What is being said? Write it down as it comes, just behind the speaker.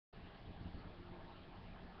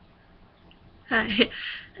Hi,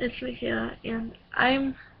 it's Michaela, and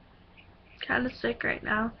I'm kind of sick right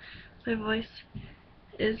now. My voice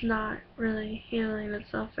is not really handling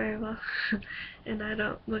itself very well, and I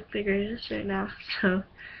don't look the greatest right now, so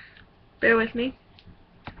bear with me.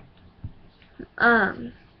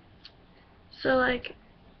 Um, so like,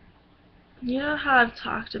 you know how I've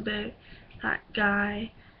talked about that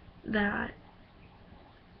guy that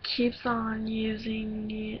keeps on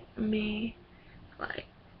using me, like,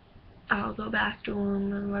 I'll go back to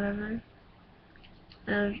him and whatever.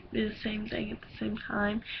 And do the same thing at the same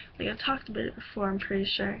time. Like, I've talked about it before, I'm pretty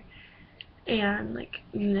sure. And like,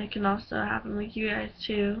 it can also happen with you guys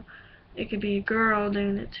too. It could be a girl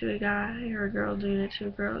doing it to a guy, or a girl doing it to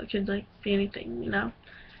a girl. It could like be anything, you know.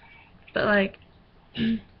 But like,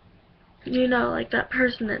 you know, like that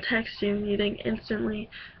person that texts you and you think instantly,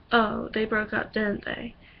 oh, they broke up, didn't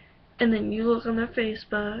they? And then you look on their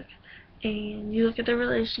Facebook and you look at their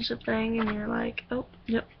relationship thing and you're like, oh,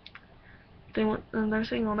 yep, they're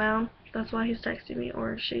single now. That's why he's texting me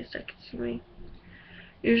or she's texting me.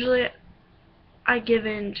 Usually I give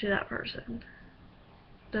in to that person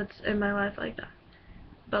that's in my life like that.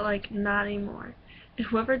 But like, not anymore. And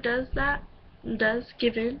whoever does that, does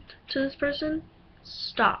give in to this person,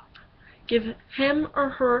 stop. Give him or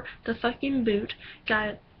her the fucking boot,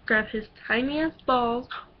 grab his tiny ass balls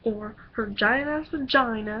or her giant ass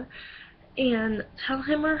vagina, and tell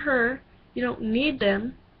him or her you don't need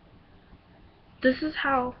them. This is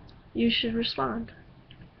how you should respond.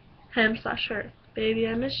 Him/her. Baby,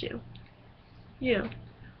 I miss you. You.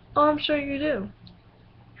 Oh, I'm sure you do.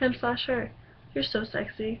 Him/her. You're so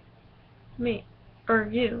sexy. Me. Or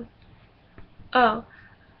you. Oh,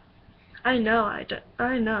 I know,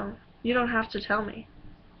 I know. You don't have to tell me.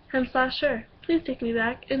 Him/her. Please take me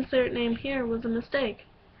back. Insert name here was a mistake.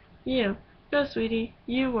 You. No, sweetie.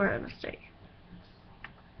 You were a mistake.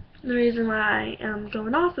 The reason why I am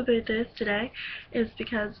going off about this today is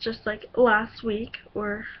because just like last week,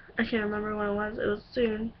 or I can't remember when it was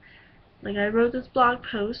soon, like I wrote this blog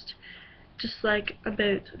post just like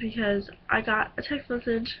about, because I got a text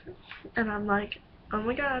message and I'm like, oh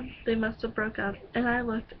my god, they must have broke up. And I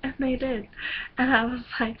looked and they did. And I was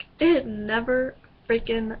like, it never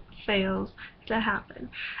freaking fails to happen.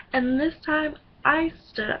 And this time I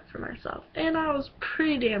stood up for myself, and I was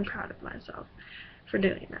pretty damn proud of myself for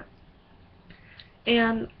doing that.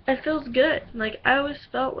 And it feels good. Like, I always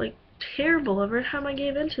felt like terrible every time I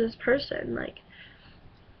gave in to this person, like,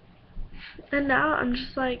 and now I'm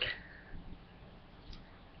just like,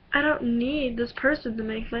 I don't need this person to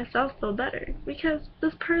make myself feel better, because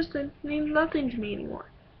this person means nothing to me anymore.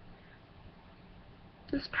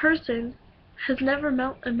 This person has never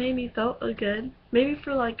made me feel good, maybe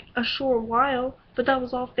for like a short while, but that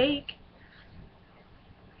was all fake.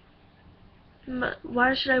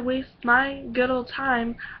 Why should I waste my good old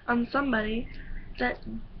time on somebody that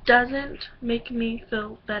doesn't make me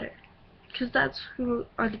feel better? Because that's who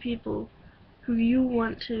are the people who you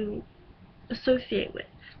want to associate with.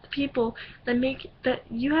 The people that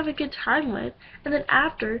you have a good time with, and then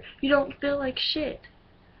after you don't feel like shit.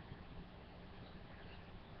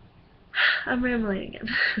 I'm rambling again.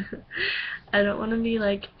 I don't want to be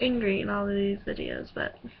like angry in all of these videos,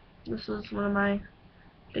 but this was one of my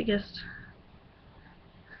biggest.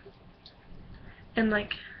 And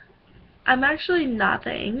like, I'm actually not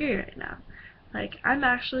that angry right now. Like, I'm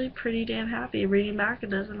actually pretty damn happy reading back at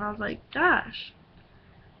this, and I was like, gosh,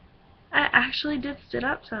 I actually did stand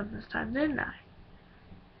up to him this time, didn't I?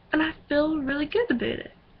 And I feel really good about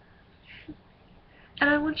it. And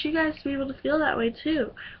I want you guys to be able to feel that way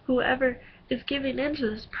too. Whoever is giving in to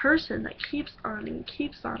this person that keeps on and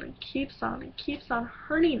keeps on and keeps on and keeps on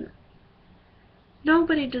hurting them.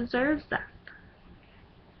 Nobody deserves that.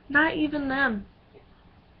 Not even them.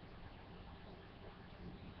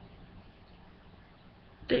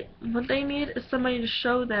 What they need is somebody to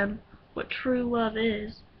show them what true love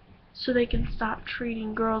is, so they can stop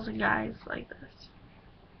treating girls and guys like this.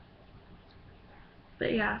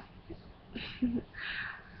 But yeah.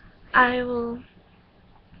 I will.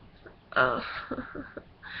 Oh.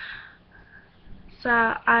 So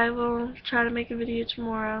I will try to make a video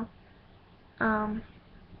tomorrow.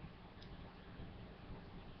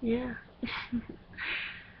 Yeah.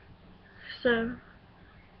 So,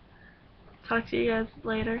 talk to you guys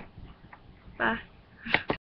later. Bye.